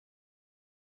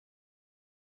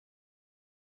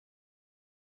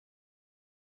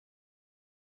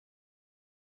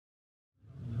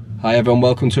Hi everyone,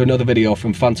 welcome to another video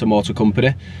from Phantom Motor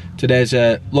Company. Today's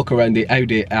a look around the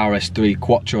Audi RS3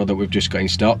 Quattro that we've just got in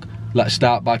stock. Let's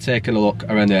start by taking a look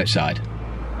around the outside.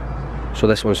 So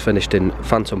this one's finished in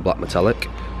Phantom Black Metallic,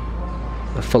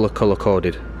 a full colour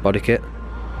coded body kit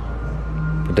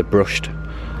with the brushed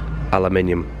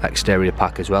aluminium exterior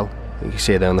pack as well. You can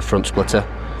see there on the front splitter,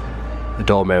 the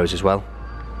door mirrors as well.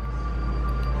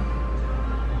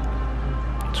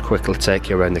 Let's quickly take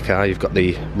you around the car. You've got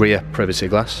the rear privacy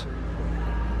glass,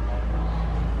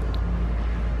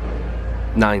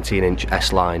 19-inch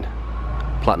S-line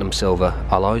platinum silver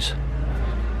alloys,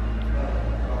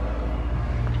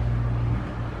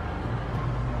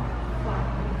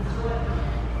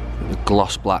 the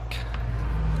gloss black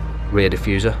rear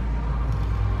diffuser,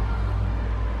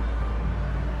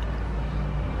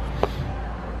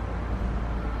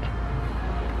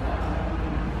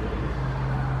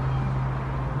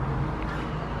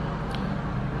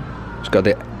 it's got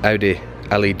the Audi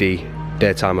LED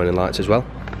daytime running lights as well.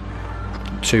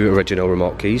 2 original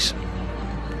remote keys.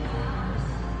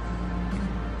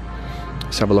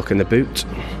 Let's have a look in the boot.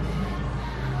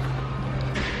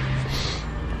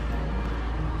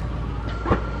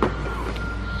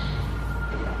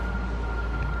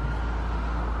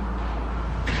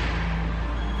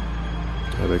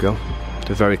 There we go. It's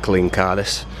a very clean car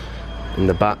this. In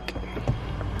the back,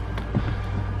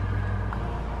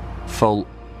 full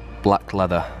black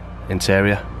leather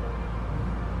interior.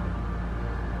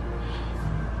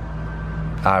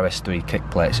 RS3 kick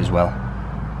plates as well.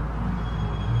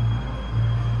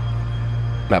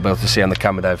 Might be able to see on the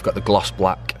camera there, I've got the gloss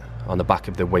black on the back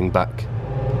of the wingback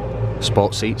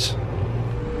sport seats.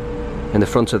 In the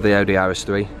front of the Audi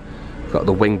RS3, we've got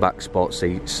the wingback sport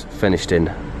seats finished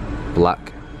in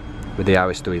black with the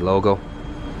RS3 logo.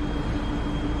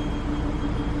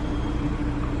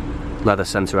 Leather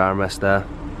centre armrest there,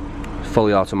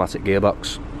 fully automatic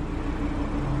gearbox,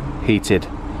 heated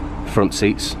front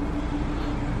seats.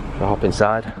 I'll hop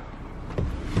inside.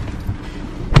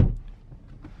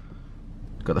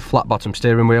 Got the flat bottom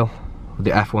steering wheel with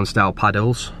the F1 style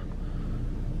paddles.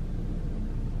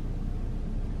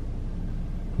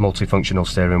 Multifunctional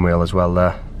steering wheel as well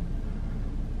there.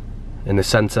 In the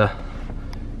centre,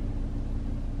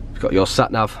 you've got your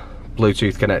sat nav,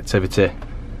 Bluetooth connectivity,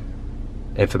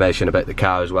 information about the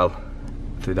car as well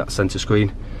through that centre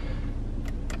screen.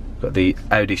 Got the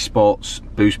Audi Sports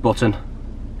boost button.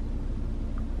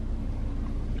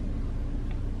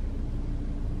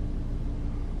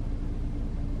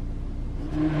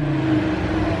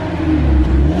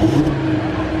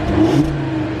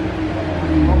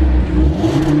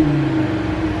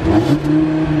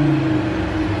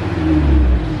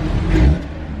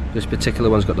 This particular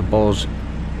one's got the Bose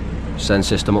sound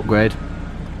system upgrade,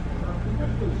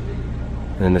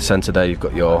 and in the centre there you've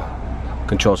got your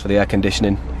controls for the air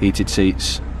conditioning, heated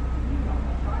seats,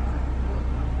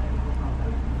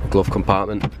 a glove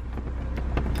compartment,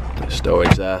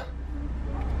 storage there,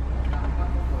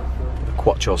 the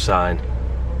Quattro sign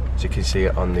as you can see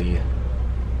it on the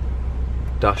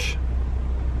dash.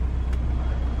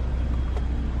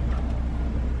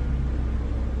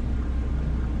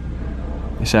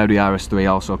 This Audi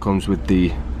RS3 also comes with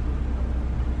the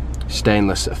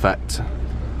stainless effect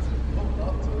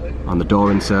on the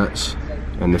door inserts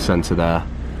in the centre there.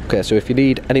 Okay, so if you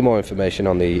need any more information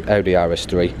on the Audi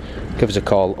RS3, give us a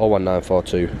call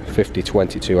 01942 50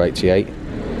 22 88,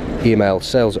 email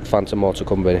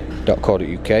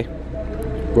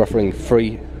sales@phantommotorcompany.co.uk. We're offering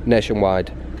free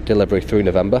nationwide delivery through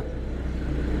November.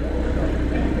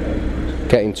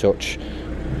 Get in touch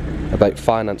about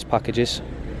finance packages.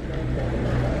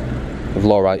 With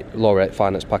low rate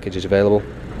finance packages available.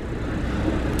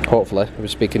 Hopefully, I'll be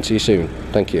speaking to you soon.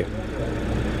 Thank you.